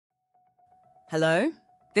Hello?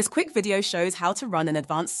 This quick video shows how to run an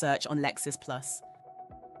advanced search on Lexis+.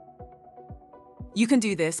 You can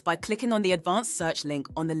do this by clicking on the advanced search link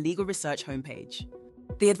on the legal research homepage.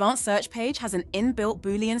 The advanced search page has an inbuilt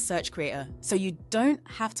Boolean search creator, so you don't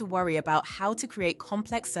have to worry about how to create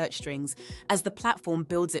complex search strings as the platform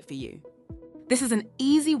builds it for you. This is an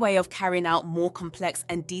easy way of carrying out more complex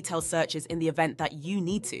and detailed searches in the event that you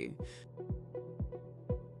need to.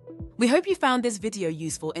 We hope you found this video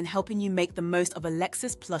useful in helping you make the most of a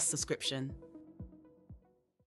Lexis+ subscription.